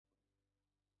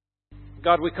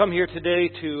God, we come here today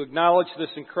to acknowledge this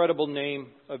incredible name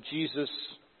of Jesus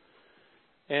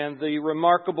and the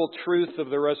remarkable truth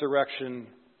of the resurrection.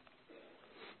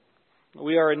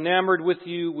 We are enamored with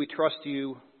you, we trust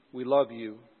you, we love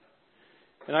you.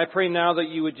 And I pray now that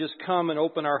you would just come and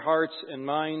open our hearts and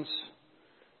minds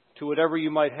to whatever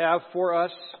you might have for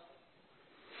us.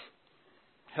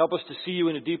 Help us to see you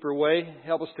in a deeper way.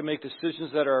 Help us to make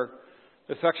decisions that are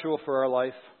effectual for our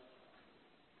life.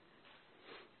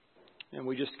 And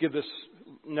we just give this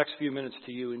next few minutes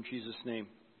to you in Jesus' name.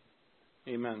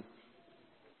 Amen.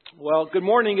 Well, good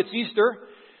morning. It's Easter.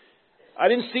 I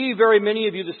didn't see very many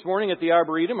of you this morning at the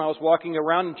Arboretum. I was walking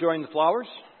around enjoying the flowers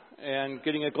and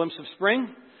getting a glimpse of spring.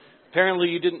 Apparently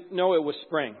you didn't know it was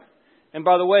spring. And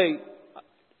by the way,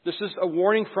 this is a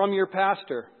warning from your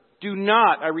pastor. Do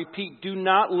not, I repeat, do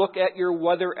not look at your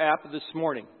weather app this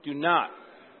morning. Do not.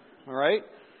 All right?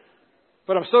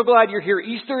 But I'm so glad you're here.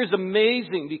 Easter is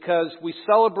amazing because we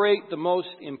celebrate the most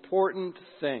important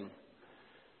thing.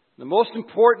 The most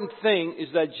important thing is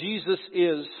that Jesus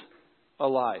is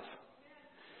alive.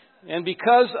 And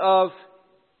because of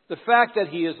the fact that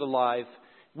He is alive,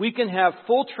 we can have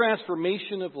full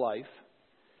transformation of life.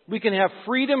 We can have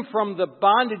freedom from the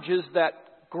bondages that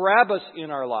grab us in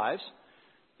our lives.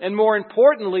 And more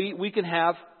importantly, we can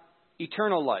have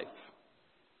eternal life.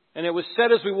 And it was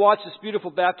said as we watched this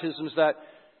beautiful baptisms that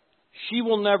she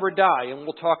will never die. And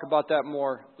we'll talk about that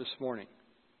more this morning.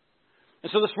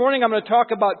 And so this morning I'm going to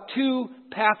talk about two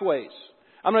pathways.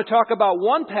 I'm going to talk about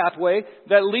one pathway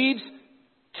that leads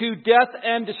to death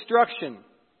and destruction,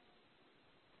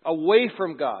 away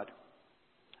from God.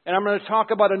 And I'm going to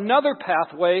talk about another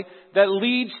pathway that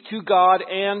leads to God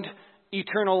and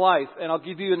eternal life. And I'll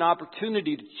give you an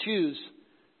opportunity to choose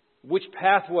which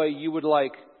pathway you would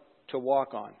like to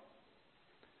walk on.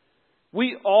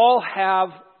 We all have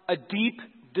a deep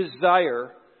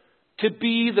desire to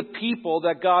be the people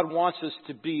that God wants us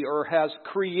to be or has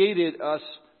created us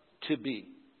to be.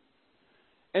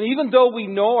 And even though we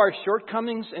know our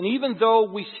shortcomings, and even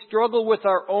though we struggle with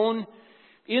our own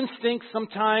instincts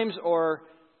sometimes or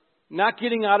not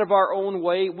getting out of our own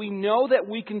way, we know that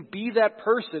we can be that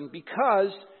person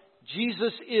because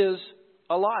Jesus is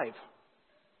alive.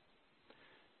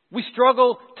 We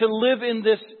struggle to live in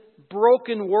this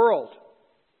broken world.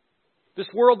 This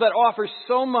world that offers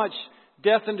so much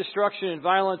death and destruction and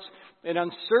violence and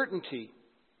uncertainty.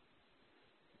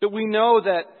 But we know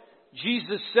that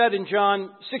Jesus said in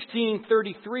John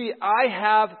 16:33, I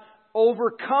have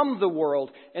overcome the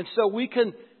world. And so we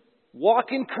can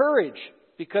walk in courage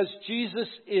because Jesus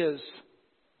is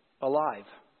alive.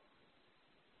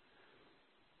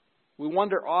 We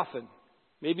wonder often,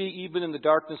 maybe even in the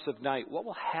darkness of night, what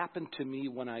will happen to me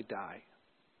when I die?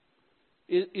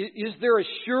 Is there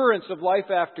assurance of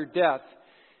life after death?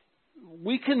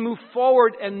 We can move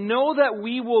forward and know that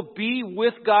we will be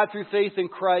with God through faith in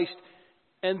Christ.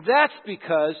 And that's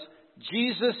because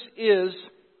Jesus is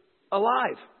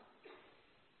alive.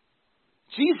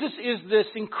 Jesus is this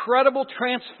incredible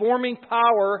transforming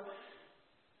power.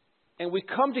 And we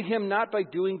come to Him not by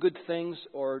doing good things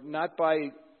or not by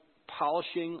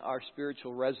polishing our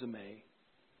spiritual resume.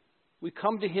 We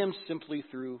come to Him simply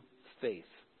through faith.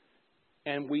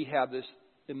 And we have this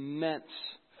immense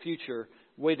future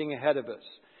waiting ahead of us.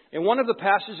 And one of the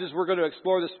passages we're going to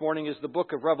explore this morning is the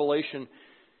book of Revelation,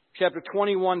 chapter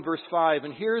 21, verse 5.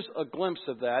 And here's a glimpse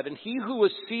of that. And He who was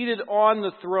seated on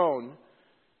the throne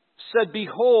said,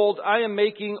 Behold, I am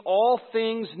making all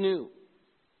things new.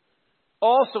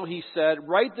 Also, He said,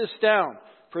 write this down,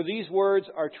 for these words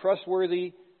are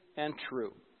trustworthy and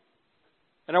true.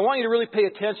 And I want you to really pay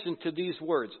attention to these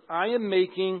words. I am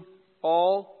making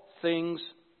all things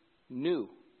new.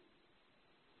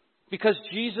 Because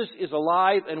Jesus is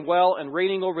alive and well and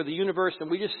reigning over the universe, and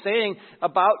we're just saying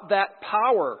about that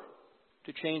power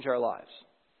to change our lives.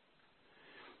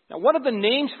 Now, one of the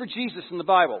names for Jesus in the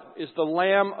Bible is the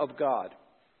Lamb of God.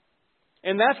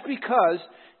 And that's because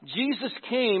Jesus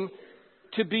came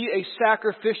to be a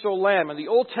sacrificial lamb. In the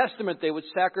Old Testament, they would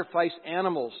sacrifice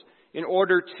animals in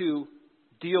order to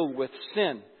deal with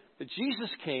sin. But Jesus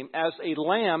came as a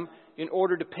lamb in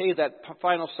order to pay that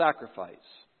final sacrifice.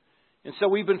 And so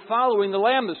we've been following the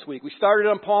Lamb this week. We started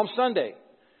on Palm Sunday.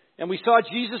 And we saw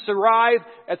Jesus arrive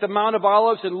at the Mount of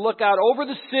Olives and look out over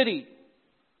the city.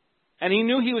 And He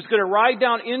knew He was going to ride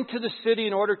down into the city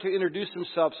in order to introduce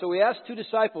Himself. So He asked two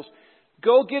disciples,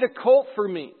 go get a colt for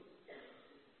me.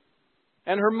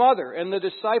 And her mother and the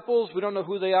disciples, we don't know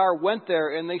who they are, went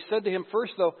there. And they said to Him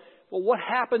first, though, well, what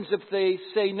happens if they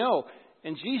say no?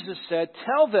 And Jesus said,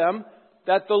 tell them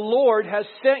that the Lord has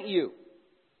sent you.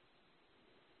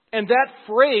 And that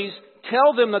phrase,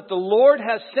 tell them that the Lord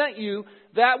has sent you,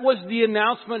 that was the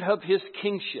announcement of His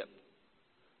kingship.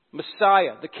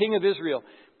 Messiah, the King of Israel.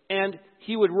 And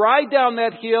He would ride down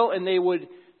that hill and they would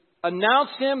announce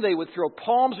Him. They would throw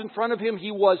palms in front of Him.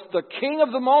 He was the King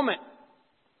of the moment.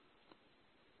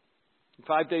 And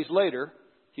 5 days later,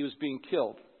 He was being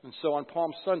killed. And so on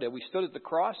Palm Sunday, we stood at the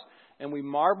cross and we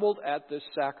marveled at this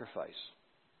sacrifice.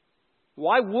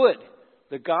 Why would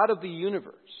the God of the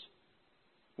universe,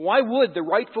 why would the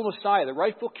rightful Messiah, the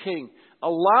rightful King,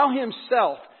 allow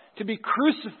Himself to be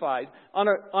crucified on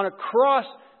a cross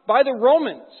by the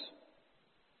Romans?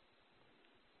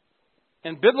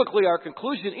 And biblically, our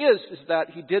conclusion is that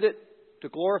He did it to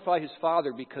glorify His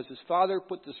Father, because His Father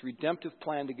put this redemptive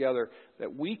plan together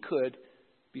that we could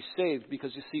be saved.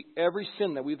 Because you see, every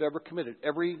sin that we've ever committed,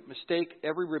 every mistake,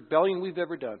 every rebellion we've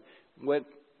ever done went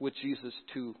with Jesus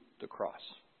to the cross.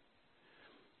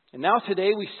 And now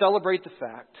today we celebrate the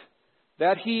fact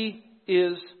that He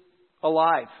is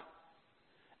alive.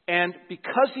 And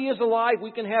because He is alive,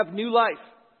 we can have new life.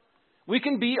 We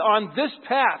can be on this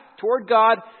path toward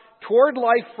God, toward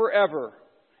life forever.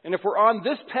 And if we're on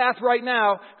this path right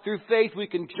now, through faith, we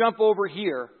can jump over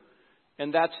here.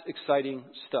 And that's exciting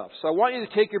stuff. So I want you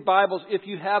to take your Bibles, if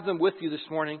you have them with you this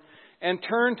morning, and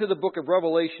turn to the book of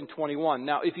Revelation 21.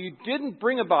 Now, if you didn't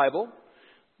bring a Bible,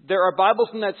 there are Bibles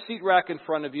in that seat rack in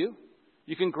front of you.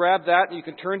 You can grab that and you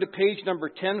can turn to page number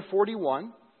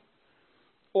 1041.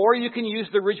 Or you can use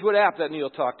the Ridgewood app that Neil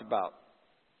talked about.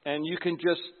 And you can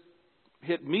just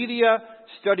hit Media,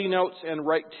 Study Notes, and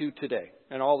Right to Today.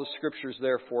 And all the scriptures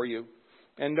there for you.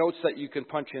 And notes that you can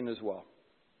punch in as well.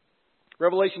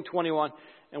 Revelation 21,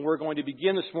 and we're going to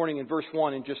begin this morning in verse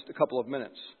 1 in just a couple of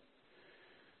minutes.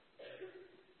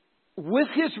 With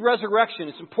His resurrection,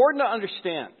 it's important to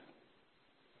understand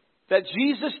that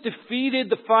Jesus defeated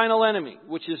the final enemy,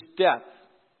 which is death.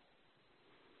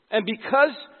 And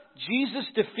because Jesus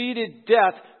defeated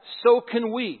death, so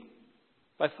can we,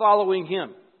 by following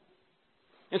Him.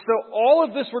 And so all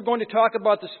of this we're going to talk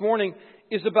about this morning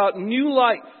is about new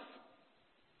life.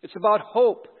 It's about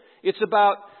hope. It's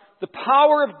about the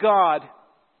power of God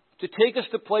to take us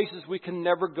to places we can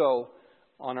never go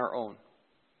on our own.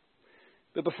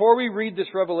 But before we read this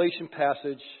Revelation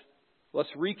passage, let's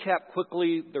recap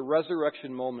quickly the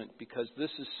resurrection moment, because this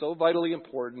is so vitally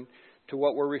important to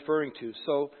what we're referring to.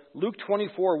 So Luke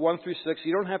 24, 1 through 6,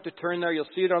 you don't have to turn there. You'll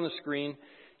see it on the screen.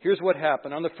 Here's what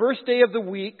happened. On the first day of the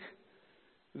week,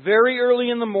 very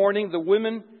early in the morning, the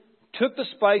women took the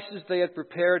spices they had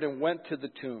prepared and went to the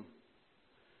tomb.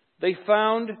 They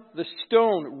found the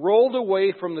stone rolled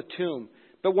away from the tomb.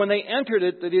 But when they entered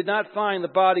it, they did not find the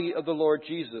body of the Lord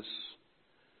Jesus.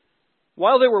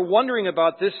 While they were wondering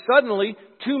about this, suddenly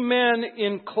 2 men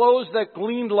in clothes that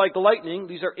gleamed like lightning,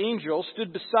 these are angels,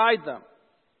 stood beside them.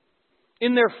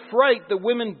 In their fright, the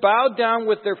women bowed down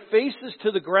with their faces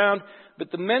to the ground, but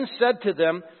the men said to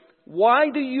them, "Why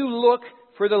do you look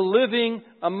for the living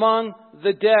among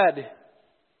the dead?"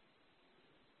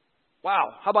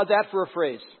 Wow, how about that for a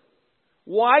phrase?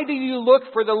 Why do you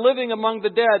look for the living among the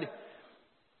dead?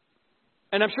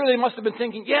 And I'm sure they must have been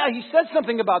thinking, yeah, He said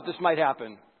something about this might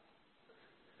happen.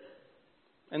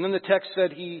 And then the text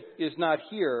said He is not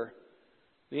here.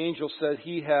 The angel said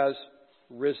He has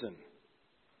risen.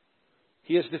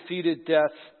 He has defeated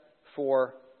death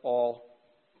for all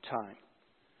time.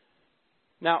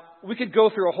 Now, we could go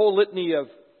through a whole litany of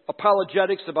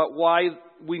apologetics about why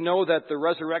we know that the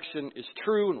resurrection is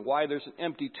true and why there's an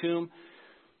empty tomb.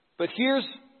 But here's,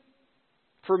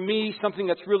 for me, something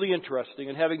that's really interesting.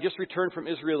 And having just returned from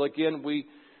Israel again, we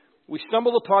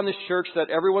stumbled upon this church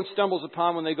that everyone stumbles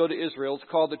upon when they go to Israel.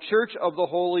 It's called the Church of the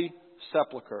Holy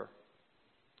Sepulchre.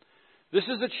 This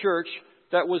is a church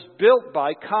that was built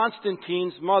by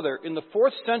Constantine's mother in the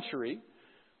 4th century,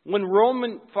 when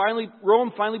Rome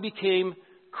finally became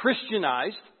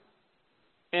Christianized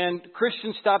and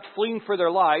Christians stopped fleeing for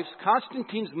their lives.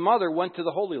 Constantine's mother went to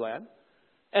the Holy Land.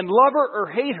 And love her or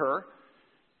hate her,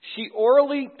 she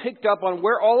orally picked up on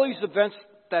where all these events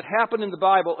that happened in the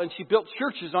Bible, and she built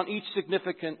churches on each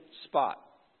significant spot.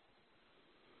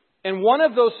 And one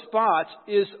of those spots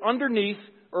is underneath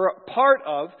or a part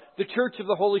of the Church of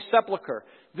the Holy Sepulchre.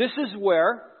 This is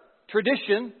where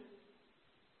tradition,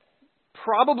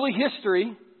 probably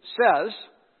history, says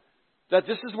that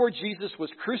this is where Jesus was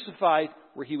crucified,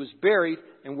 where He was buried,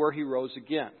 and where He rose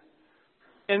again.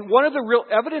 And one of the real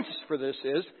evidences for this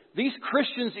is these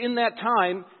Christians in that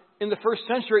time, in the 1st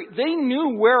century, they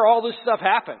knew where all this stuff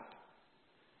happened.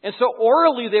 And so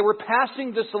orally they were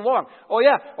passing this along. Oh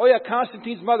yeah,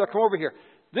 Constantine's mother, come over here.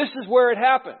 This is where it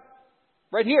happened.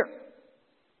 Right here.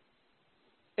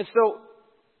 And so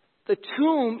the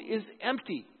tomb is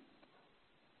empty.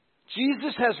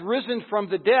 Jesus has risen from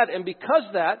the dead, and because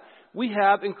of that, we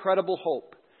have incredible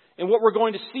hope. And what we're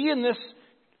going to see in this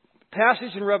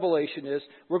passage in Revelation is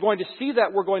we're going to see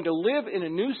that we're going to live in a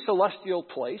new celestial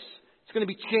place. It's going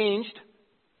to be changed.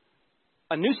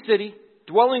 A new city,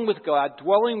 dwelling with God,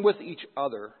 dwelling with each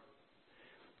other.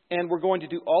 And we're going to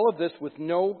do all of this with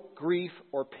no grief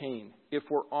or pain if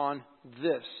we're on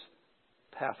this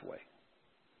pathway.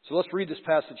 So let's read this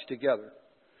passage together.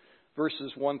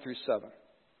 Verses 1 through 7.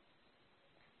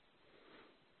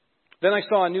 Then I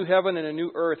saw a new heaven and a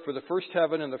new earth, for the first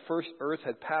heaven and the first earth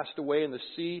had passed away, and the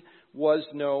sea was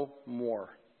no more.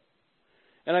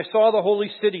 And I saw the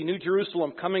holy city, New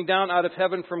Jerusalem, coming down out of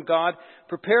heaven from God,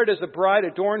 prepared as a bride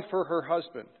adorned for her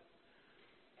husband.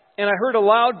 And I heard a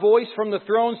loud voice from the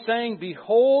throne saying,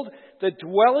 Behold, the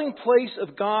dwelling place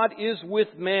of God is with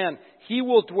man. He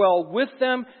will dwell with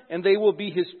them, and they will be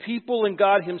His people, and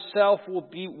God Himself will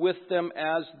be with them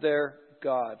as their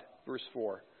God. Verse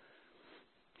 4.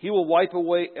 He will wipe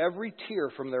away every tear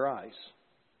from their eyes,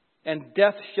 and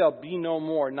death shall be no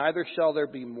more. Neither shall there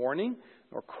be mourning,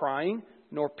 nor crying,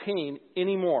 nor pain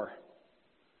any more,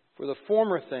 for the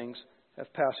former things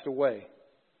have passed away.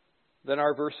 Then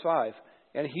our verse 5.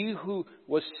 And He who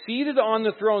was seated on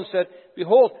the throne said,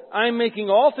 Behold, I am making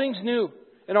all things new.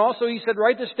 And also He said,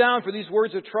 Write this down, for these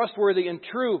words are trustworthy and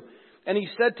true. And He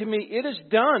said to me, It is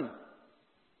done.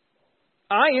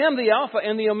 I am the Alpha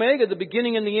and the Omega, the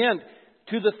beginning and the end.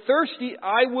 To the thirsty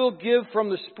I will give from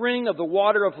the spring of the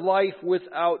water of life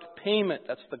without payment.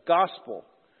 That's the gospel.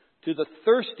 To the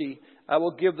thirsty I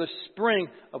will give the spring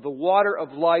of the water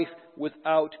of life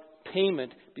without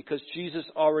payment, because Jesus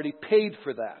already paid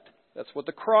for that. That's what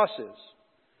the cross is.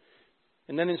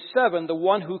 And then in 7, the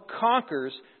one who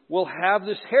conquers will have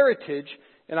this heritage,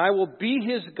 and I will be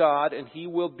his God, and he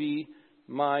will be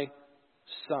my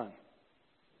son.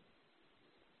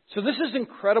 So this is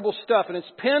incredible stuff, and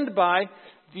it's penned by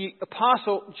the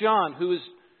Apostle John, who has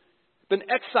been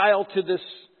exiled to this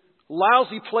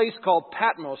lousy place called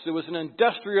Patmos. It was an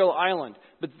industrial island.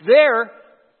 But there,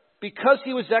 because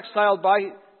he was exiled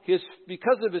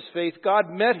because of his faith, God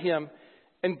met him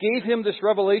and gave him this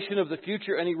revelation of the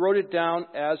future, and he wrote it down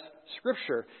as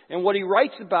Scripture. And what he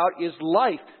writes about is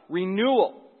life,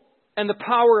 renewal, and the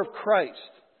power of Christ,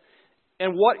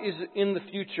 and what is in the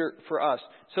future for us.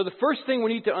 So the first thing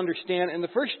we need to understand, and the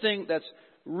first thing that's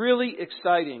really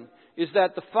exciting, is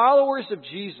that the followers of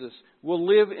Jesus will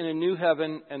live in a new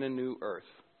heaven and a new earth.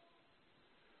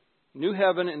 New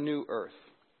heaven and new earth.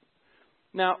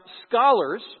 Now,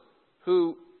 scholars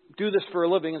who do this for a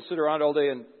living and sit around all day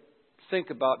and think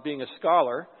about being a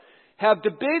scholar have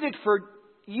debated for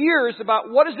years about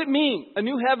what does it mean, a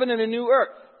new heaven and a new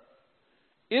earth.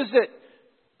 Is it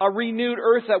a renewed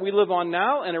earth that we live on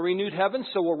now and a renewed heaven,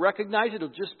 so we'll recognize it'll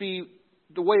just be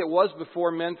the way it was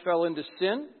before men fell into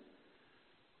sin?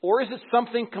 Or is it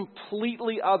something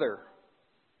completely other?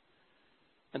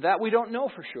 And that we don't know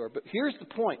for sure. But here's the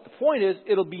point. The point is,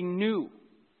 it'll be new.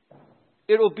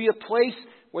 It'll be a place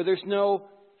where there's no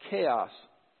chaos.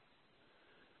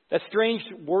 That strange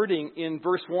wording in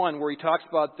verse 1 where he talks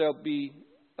about there'll be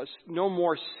no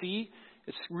more sea.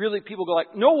 It's really, people go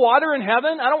like, no water in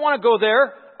heaven? I don't want to go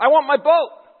there. I want my boat.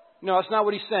 No, that's not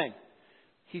what he's saying.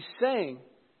 He's saying,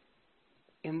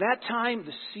 in that time,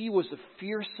 the sea was a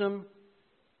fearsome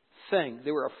thing.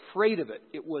 They were afraid of it.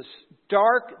 It was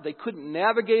dark. They couldn't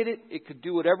navigate it. It could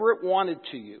do whatever it wanted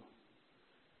to you.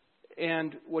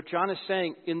 And what John is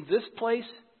saying, in this place,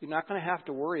 you're not going to have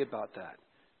to worry about that.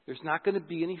 There's not going to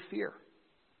be any fear.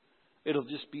 It'll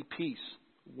just be peace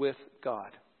with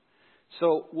God.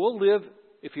 So we'll live,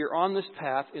 if you're on this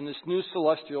path, in this new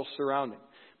celestial surrounding.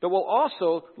 But we'll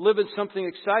also live in something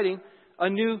exciting, a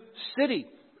new city.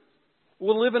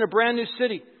 We'll live in a brand new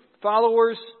city.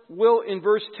 Followers will, in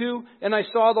verse 2, and I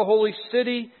saw the holy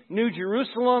city, New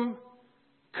Jerusalem,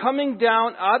 coming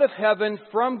down out of heaven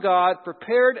from God,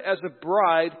 prepared as a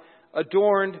bride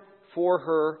adorned for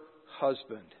her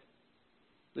husband.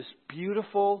 This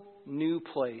beautiful new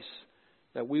place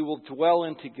that we will dwell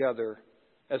in together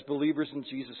as believers in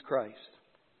Jesus Christ.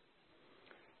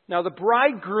 Now, the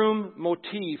bridegroom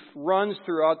motif runs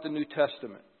throughout the New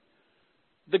Testament.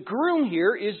 The groom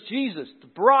here is Jesus. The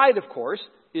bride, of course,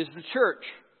 is the church.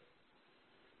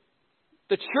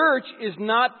 The church is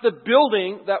not the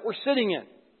building that we're sitting in.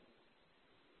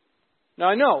 Now,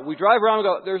 I know, we drive around and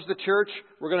go, there's the church.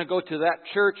 We're going to go to that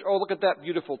church. Oh, look at that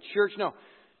beautiful church. No.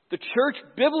 The church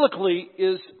biblically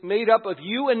is made up of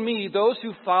you and me, those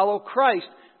who follow Christ.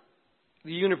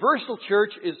 The universal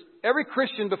church is every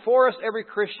Christian before us, every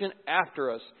Christian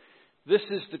after us. This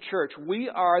is the church. We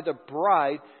are the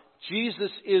bride.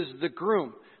 Jesus is the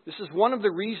groom. This is one of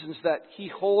the reasons that he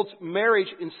holds marriage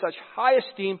in such high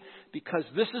esteem, because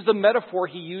this is the metaphor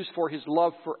he used for his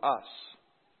love for us,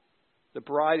 the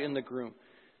bride and the groom.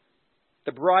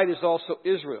 The bride is also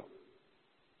Israel.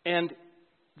 And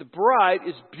the bride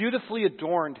is beautifully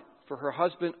adorned for her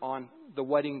husband on the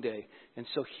wedding day. And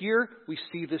so here we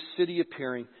see this city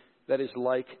appearing that is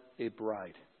like a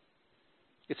bride.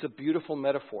 It's a beautiful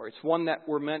metaphor. It's one that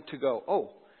we're meant to go,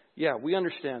 oh, yeah, we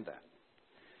understand that.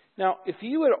 Now, if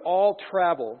you at all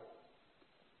travel,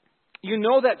 you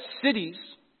know that cities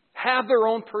have their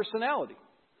own personality.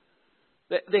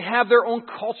 They have their own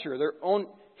culture, their own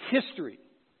history.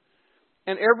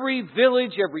 And every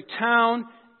village, every town,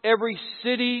 every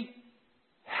city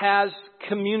has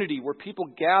community where people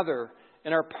gather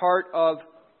and are part of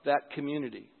that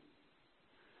community.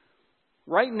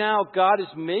 Right now, God is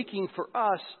making for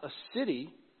us a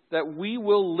city that we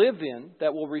will live in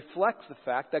that will reflect the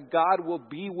fact that God will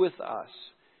be with us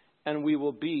and we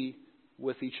will be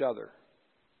with each other.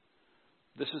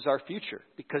 This is our future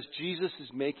because Jesus is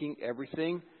making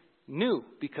everything new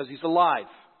because He's alive.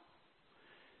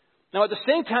 Now, at the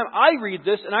same time, I read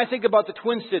this and I think about the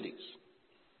Twin Cities.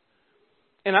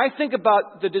 And I think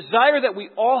about the desire that we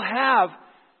all have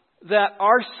that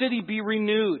our city be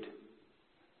renewed.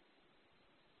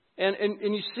 And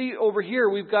you see over here,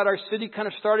 we've got our city kind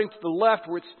of starting to the left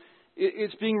where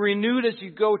it's being renewed as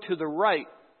you go to the right.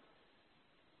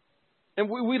 And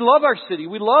we love our city.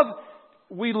 We love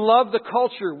the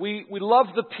culture. We love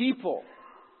the people.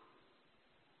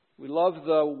 We love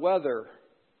the weather.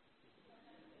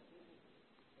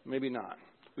 Maybe not.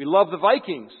 We love the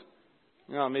Vikings.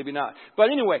 No, maybe not. But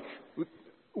anyway,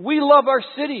 we love our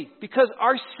city because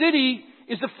our city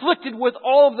is afflicted with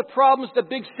all of the problems that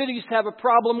big cities have a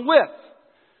problem with.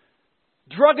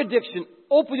 Drug addiction,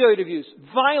 opioid abuse,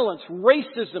 violence,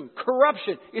 racism,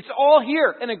 corruption. It's all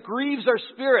here and it grieves our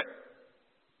spirit.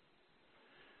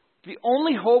 The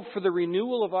only hope for the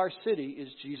renewal of our city is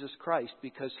Jesus Christ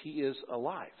because He is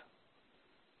alive.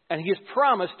 And He has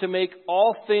promised to make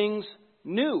all things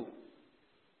new.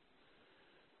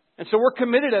 And so we're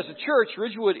committed as a church,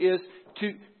 Ridgewood is,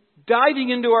 to diving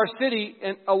into our city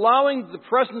and allowing the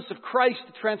presence of Christ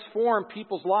to transform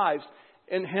people's lives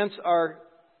and hence our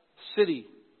city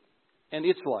and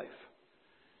its life.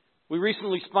 We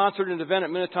recently sponsored an event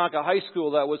at Minnetonka High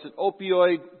School that was an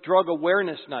opioid drug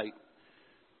awareness night.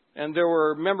 And there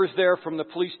were members there from the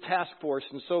police task force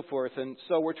and so forth. And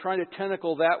so we're trying to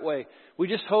tentacle that way. We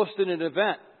just hosted an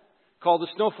event called the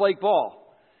Snowflake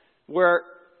Ball, where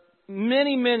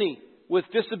many with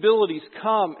disabilities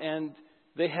come and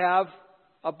they have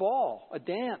a ball, a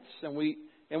dance, and we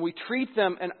treat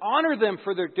them and honor them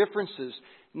for their differences,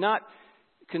 not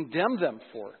condemn them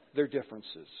for their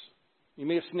differences. You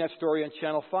may have seen that story on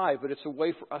Channel 5, but it's a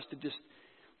way for us to just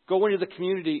go into the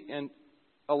community and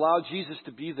allow Jesus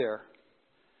to be there.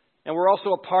 And we're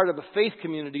also a part of a faith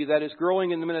community that is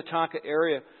growing in the Minnetonka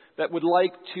area that would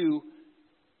like to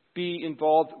be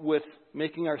involved with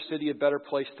making our city a better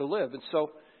place to live. And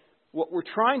so what we're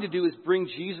trying to do is bring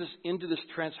Jesus into this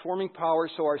transforming power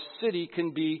so our city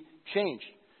can be changed.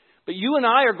 But you and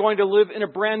I are going to live in a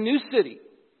brand new city,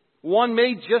 one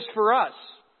made just for us.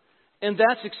 And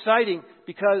that's exciting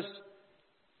because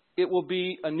it will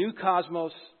be a new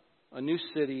cosmos, a new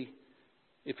city,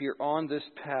 if you're on this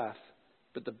path.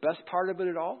 But the best part of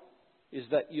it all is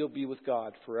that you'll be with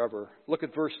God forever. Look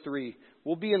at verse 3.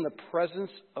 We'll be in the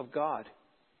presence of God.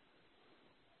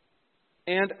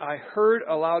 And I heard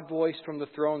a loud voice from the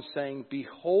throne saying,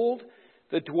 Behold,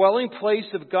 the dwelling place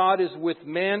of God is with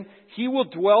man. He will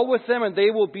dwell with them, and they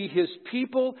will be His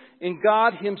people, and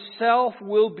God Himself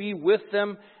will be with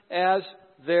them as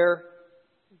their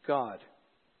God.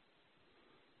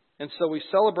 And so we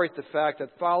celebrate the fact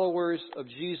that followers of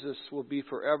Jesus will be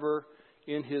forever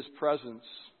in His presence.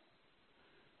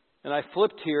 And I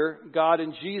flipped here, God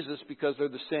and Jesus, because they're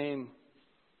the same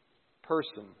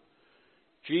person.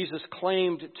 Jesus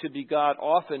claimed to be God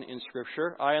often in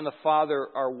Scripture. I and the Father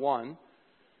are one.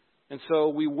 And so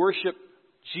we worship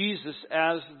Jesus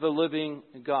as the living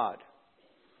God.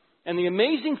 And the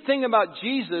amazing thing about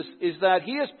Jesus is that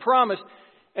He has promised,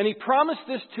 and He promised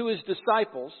this to His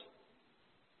disciples,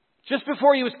 just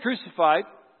before He was crucified.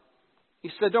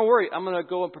 He said, don't worry, I'm going to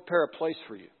go and prepare a place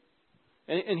for you.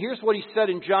 And here's what He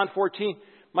said in John 14.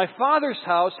 My Father's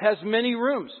house has many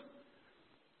rooms.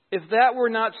 If that were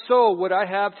not so, would I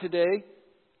have today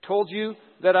told you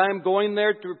that I am going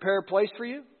there to prepare a place for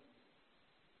you?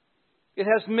 It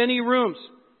has many rooms.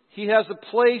 He has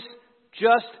a place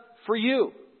just for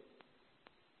you.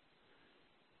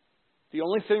 The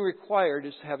only thing required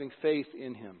is having faith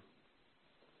in Him.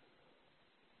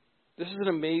 This is an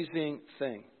amazing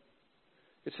thing.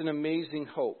 It's an amazing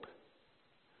hope.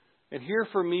 And here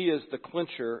for me is the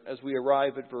clincher as we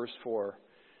arrive at verse 4.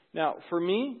 Now, for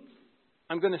me,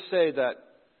 I'm going to say that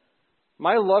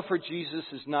my love for Jesus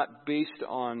is not based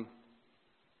on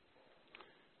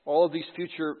all of these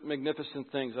future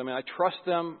magnificent things. I mean, I trust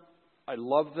them. I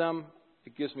love them.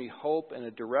 It gives me hope and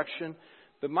a direction.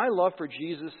 But my love for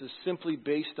Jesus is simply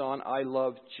based on I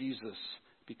love Jesus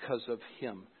because of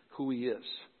Him, who He is,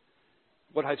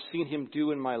 what I've seen Him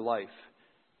do in my life,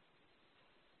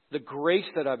 the grace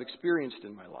that I've experienced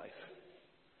in my life,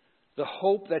 the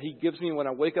hope that He gives me when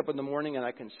I wake up in the morning and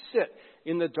I can sit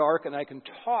in the dark and I can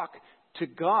talk to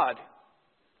God.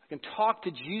 I can talk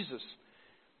to Jesus.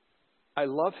 I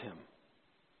love Him.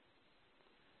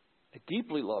 I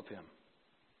deeply love Him.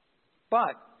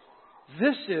 But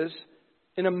this is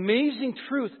an amazing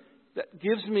truth that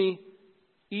gives me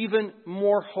even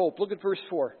more hope. Look at verse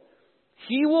 4.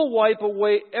 He will wipe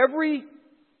away every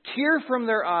tear from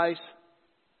their eyes,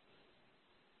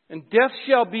 and death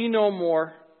shall be no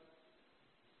more.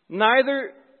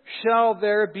 Neither shall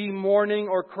there be mourning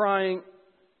or crying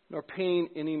nor pain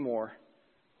anymore,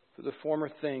 for the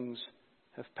former things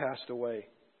have passed away.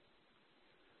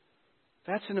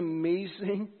 That's an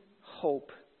amazing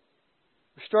hope.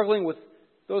 We're struggling with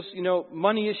those,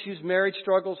 money issues, marriage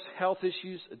struggles, health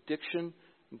issues, addiction,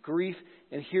 grief.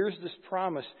 And here's this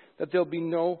promise that there'll be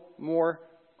no more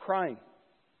crying.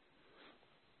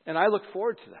 And I look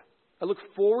forward to that. I look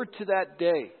forward to that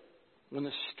day when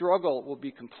the struggle will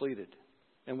be completed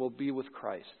and we'll be with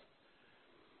Christ.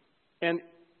 And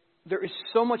there is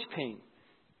so much pain.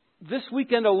 This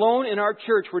weekend alone in our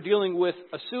church, we're dealing with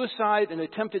a suicide, an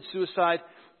attempted suicide,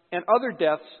 and other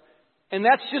deaths. And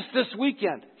that's just this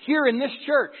weekend, here in this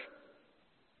church.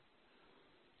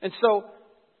 And so,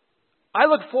 I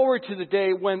look forward to the day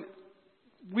when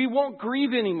we won't grieve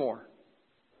anymore.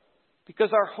 Because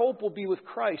our hope will be with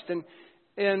Christ.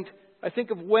 And I think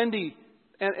of Wendy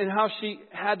and how she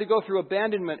had to go through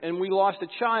abandonment, and we lost a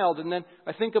child. And then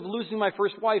I think of losing my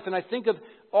first wife, and I think of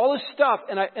all this stuff.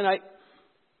 And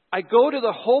I go to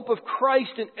the hope of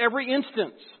Christ in every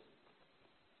instance.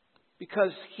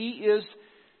 Because He is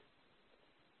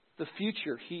the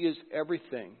future. He is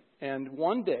everything. And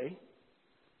one day,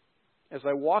 as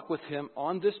I walk with Him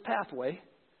on this pathway,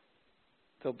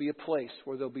 there'll be a place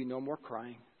where there'll be no more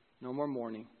crying, no more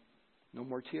mourning, no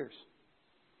more tears,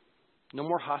 no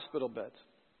more hospital beds,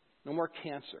 no more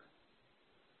cancer,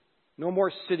 no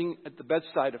more sitting at the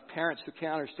bedside of parents who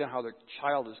can't understand how their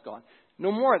child is gone.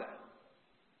 No more of that.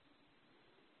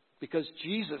 Because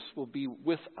Jesus will be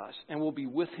with us and we'll be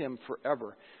with Him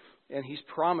forever. And He's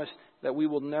promised that we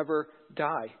will never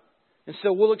die. And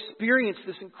so we'll experience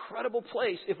this incredible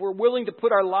place if we're willing to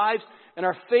put our lives and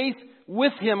our faith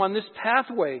with Him on this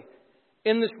pathway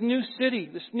in this new city,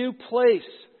 this new place.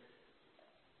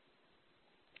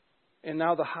 And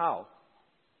now the how.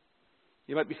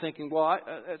 You might be thinking, well,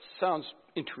 that sounds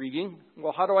intriguing.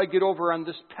 Well, how do I get over on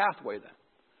this pathway then?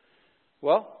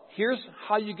 Well, here's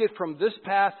how you get from this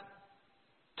path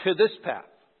to this path.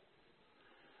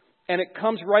 And it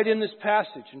comes right in this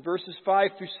passage in verses 5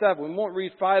 through 7. We won't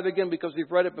read 5 again because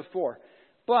we've read it before.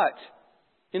 But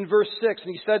in verse 6,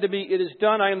 and He said to me, "It is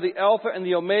done. I am the Alpha and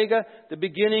the Omega, the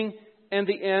beginning and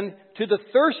the end. To the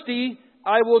thirsty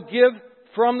I will give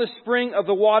from the spring of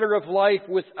the water of life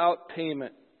without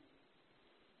payment.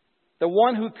 The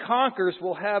one who conquers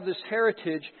will have this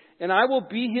heritage, and I will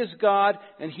be his God,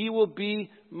 and he will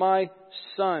be my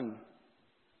son."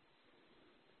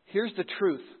 Here's the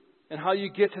truth. And how you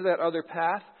get to that other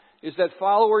path is that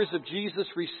followers of Jesus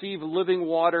receive living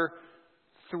water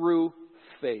through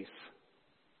faith.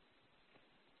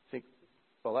 Think,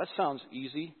 well, that sounds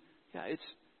easy. Yeah, it's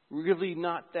really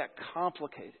not that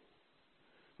complicated.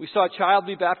 We saw a child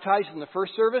be baptized in the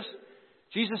first service.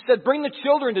 Jesus said, "Bring the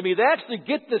children to me." They actually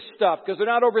get this stuff because they're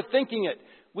not overthinking it.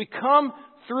 We come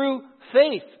through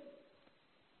faith.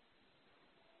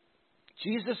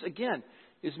 Jesus, again,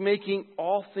 is making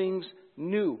all things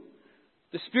new.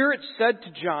 The Spirit said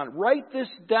to John, "Write this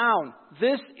down.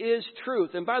 This is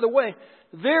truth." And by the way,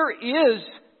 there is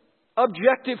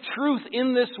objective truth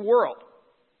in this world.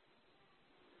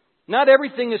 Not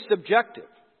everything is subjective.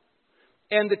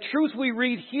 And the truth we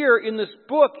read here in this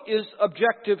book is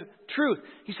objective truth.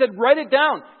 He said, write it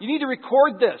down. You need to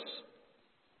record this.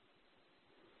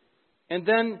 And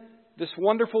then this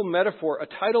wonderful metaphor, a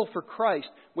title for Christ,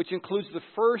 which includes the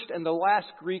first and the last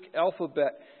Greek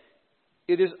alphabet.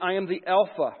 It is, "I am the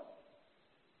Alpha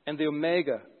and the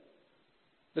Omega."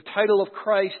 The title of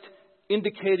Christ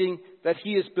indicating that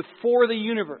He is before the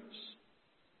universe,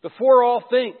 before all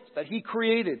things that He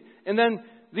created. And then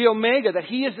the Omega, that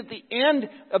He is at the end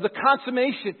of the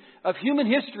consummation of human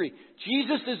history.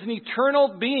 Jesus is an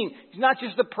eternal being. He's not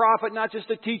just a prophet, not just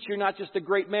a teacher, not just a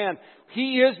great man.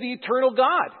 He is the eternal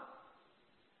God.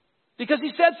 Because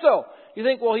He said so. You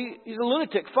think, well, he's a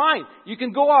lunatic. Fine, you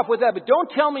can go off with that, but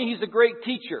don't tell me He's a great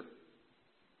teacher.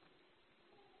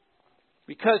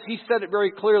 Because He said it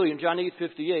very clearly in John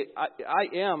 8:58,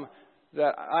 I am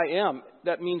that I am.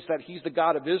 That means that He's the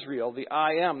God of Israel, the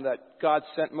I am that God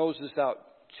sent Moses out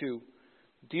to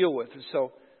deal with. And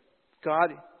so God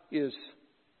is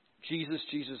Jesus.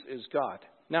 Jesus is God.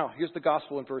 Now, here's the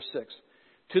gospel in verse 6.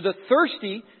 To the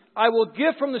thirsty, I will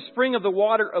give from the spring of the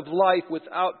water of life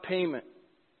without payment.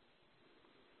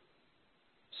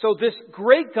 So this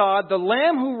great God, the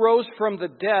Lamb who rose from the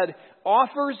dead,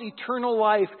 offers eternal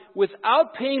life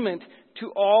without payment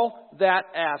to all that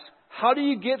ask. How do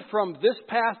you get from this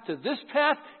path to this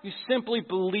path? You simply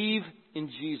believe in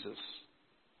Jesus.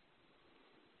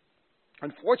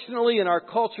 Unfortunately, in our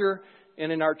culture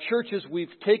and in our churches,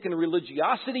 we've taken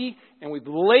religiosity and we've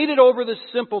laid it over this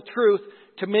simple truth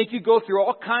to make you go through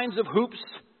all kinds of hoops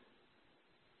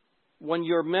when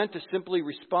you're meant to simply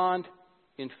respond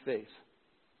in faith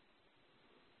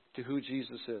to who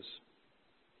Jesus is.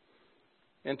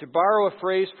 And to borrow a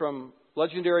phrase from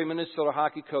legendary Minnesota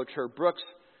hockey coach Herb Brooks,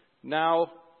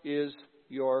 now is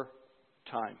your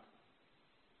time.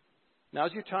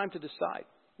 Now's your time to decide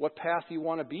what path you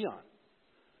want to be on.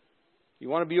 You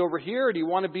want to be over here, or do you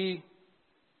want to be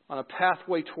on a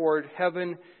pathway toward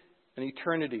heaven and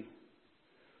eternity?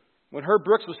 When Herb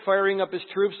Brooks was firing up his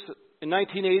troops in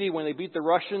 1980 when they beat the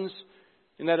Russians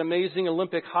in that amazing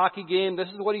Olympic hockey game, this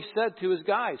is what he said to his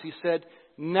guys. He said,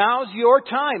 now's your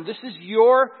time. This is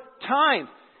your time.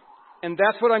 And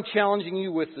that's what I'm challenging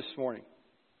you with this morning.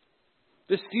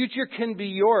 This future can be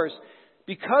yours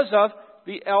because of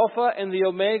the Alpha and the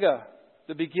Omega,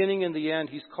 the beginning and the end.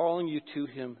 He's calling you to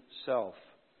Himself.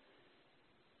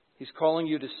 He's calling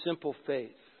you to simple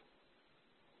faith.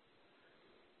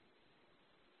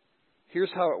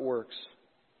 Here's how it works.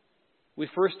 We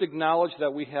first acknowledge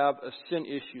that we have a sin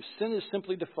issue. Sin is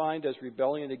simply defined as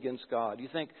rebellion against God. You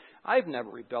think, I've never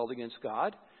rebelled against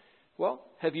God. Well,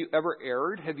 have you ever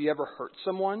erred? Have you ever hurt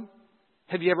someone?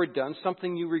 Have you ever done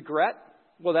something you regret?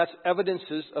 Well, that's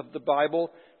evidences of the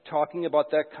Bible talking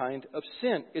about that kind of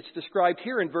sin. It's described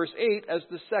here in verse 8 as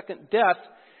the second death.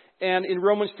 And in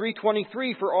Romans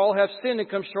 3:23, for all have sinned and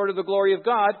come short of the glory of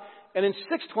God. And in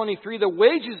 6:23, the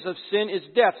wages of sin is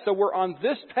death. So we're on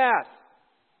this path.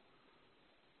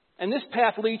 And this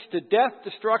path leads to death,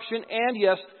 destruction, and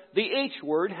yes, the H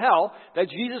word, hell, that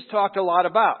Jesus talked a lot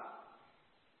about.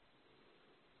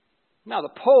 Now, the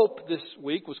Pope this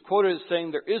week was quoted as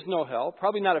saying there is no hell.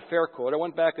 Probably not a fair quote. I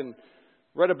went back and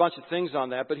read a bunch of things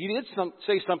on that. But he did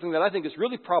say something that I think is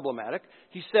really problematic.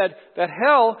 He said that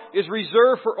hell is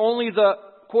reserved for only the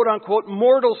quote-unquote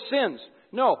mortal sins.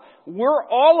 No, we're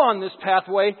all on this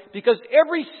pathway because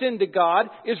every sin to God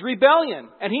is rebellion.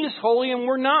 And He is holy and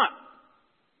we're not.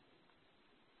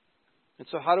 And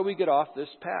so how do we get off this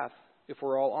path if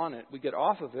we're all on it? We get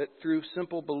off of it through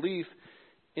simple belief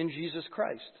in Jesus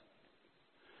Christ.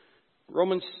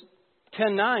 Romans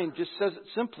 10:9 just says it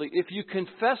simply. If you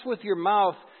confess with your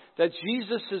mouth that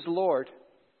Jesus is Lord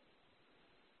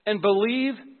and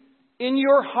believe in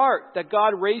your heart that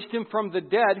God raised Him from the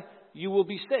dead, you will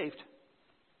be saved.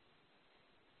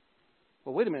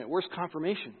 Well, wait a minute. Where's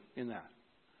confirmation in that?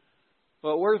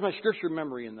 Well, where's my scripture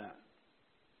memory in that?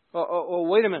 Oh,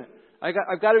 wait a minute.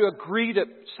 I've got to agree to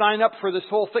sign up for this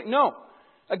whole thing. No.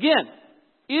 Again,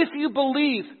 if you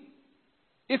believe,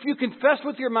 if you confess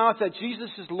with your mouth that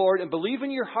Jesus is Lord and believe in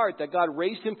your heart that God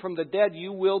raised Him from the dead,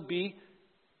 you will be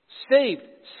saved.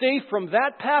 Saved from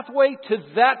that pathway to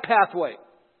that pathway.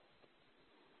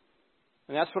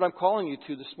 And that's what I'm calling you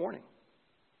to this morning.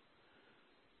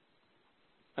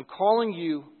 I'm calling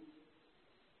you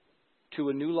to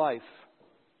a new life.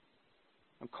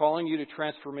 I'm calling you to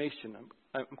transformation.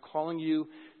 I'm calling you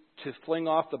to fling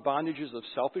off the bondages of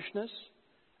selfishness,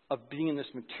 of being in this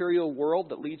material world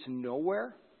that leads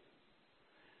nowhere.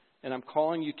 And I'm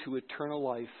calling you to eternal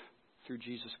life through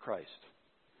Jesus Christ.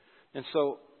 And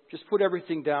so just put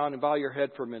everything down and bow your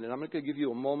head for a minute. I'm going to give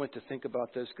you a moment to think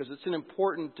about this because it's an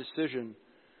important decision.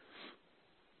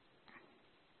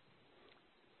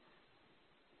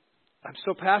 I'm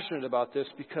so passionate about this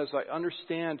because I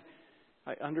understand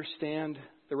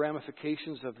the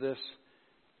ramifications of this,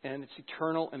 and it's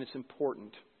eternal and it's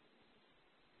important.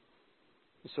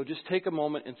 And so just take a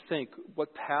moment and think,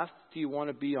 what path do you want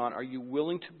to be on? Are you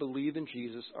willing to believe in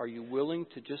Jesus? Are you willing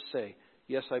to just say,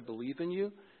 yes, I believe in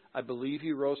you. I believe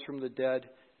you rose from the dead.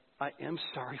 I am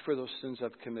sorry for those sins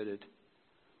I've committed.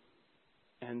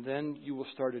 and then you will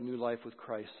start a new life with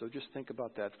Christ. So just think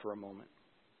about that for a moment.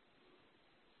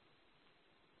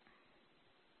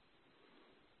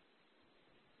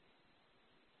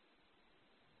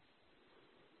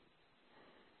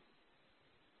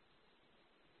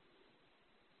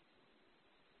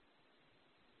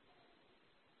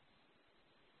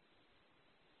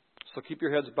 So keep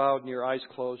your heads bowed and your eyes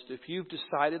closed. If you've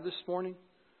decided this morning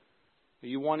that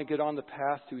you want to get on the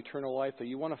path to eternal life, that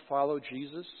you want to follow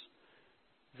Jesus,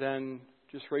 then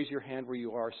just raise your hand where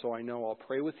you are so I know. I'll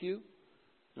pray with you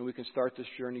and we can start this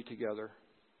journey together.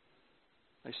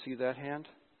 I see that hand.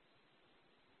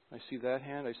 I see that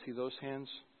hand. I see those hands.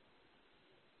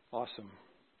 Awesome.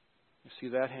 I see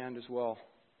that hand as well.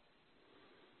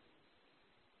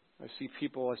 I see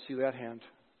people. I see that hand.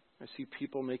 I see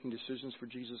people making decisions for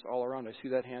Jesus all around. I see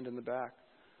that hand in the back.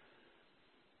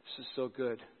 This is so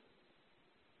good.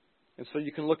 And so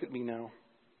you can look at me now.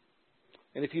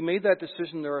 And if you made that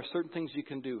decision, there are certain things you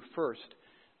can do.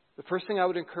 The first thing I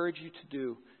would encourage you to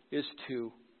do is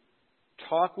to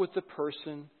talk with the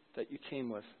person that you came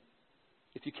with.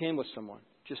 If you came with someone,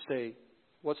 just say,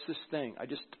 "What's this thing?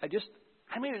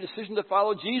 I made a decision to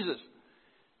follow Jesus."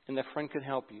 And that friend can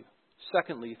help you.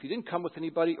 Secondly, if you didn't come with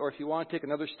anybody, or if you want to take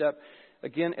another step,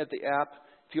 again at the app,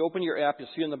 if you open your app, you'll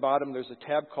see on the bottom there's a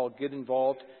tab called Get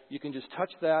Involved. You can just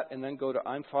touch that and then go to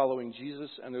I'm Following Jesus,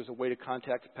 and there's a way to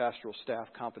contact the pastoral staff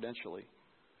confidentially.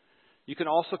 You can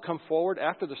also come forward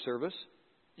after the service.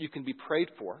 You can be prayed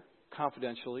for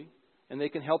confidentially, and they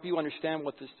can help you understand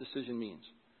what this decision means.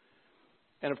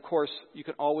 And of course, you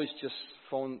can always just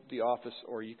phone the office,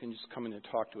 or you can just come in and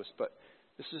talk to us. But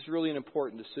this is really an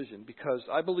important decision, because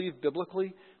I believe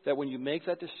biblically that when you make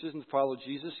that decision to follow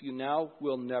Jesus, you now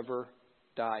will never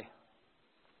die.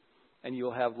 And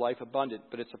you'll have life abundant.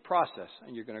 But it's a process,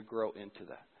 and you're going to grow into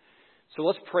that. So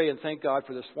let's pray and thank God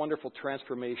for this wonderful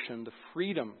transformation, the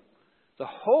freedom, the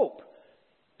hope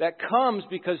that comes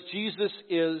because Jesus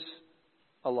is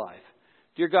alive.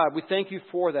 Dear God, we thank you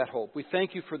for that hope. We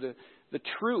thank you for the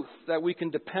truth that we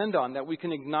can depend on, that we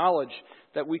can acknowledge,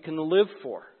 that we can live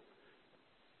for.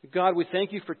 God, we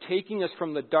thank you for taking us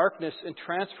from the darkness and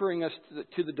transferring us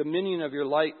to the dominion of your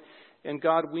light. And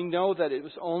God, we know that it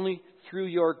was only through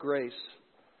your grace.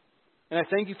 And I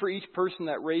thank you for each person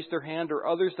that raised their hand, or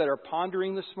others that are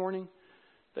pondering this morning,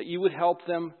 that you would help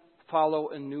them follow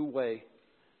a new way.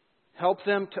 Help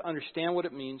them to understand what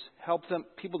it means. Help them,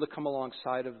 people to come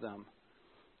alongside of them.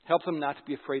 Help them not to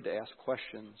be afraid to ask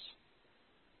questions.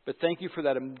 But thank you for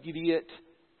that immediate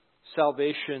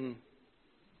salvation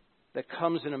that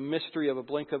comes in a mystery of a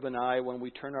blink of an eye when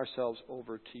we turn ourselves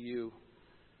over to you.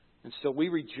 And so we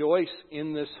rejoice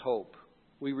in this hope.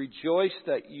 We rejoice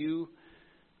that you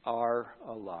are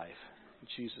alive. In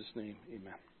Jesus' name,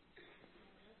 amen.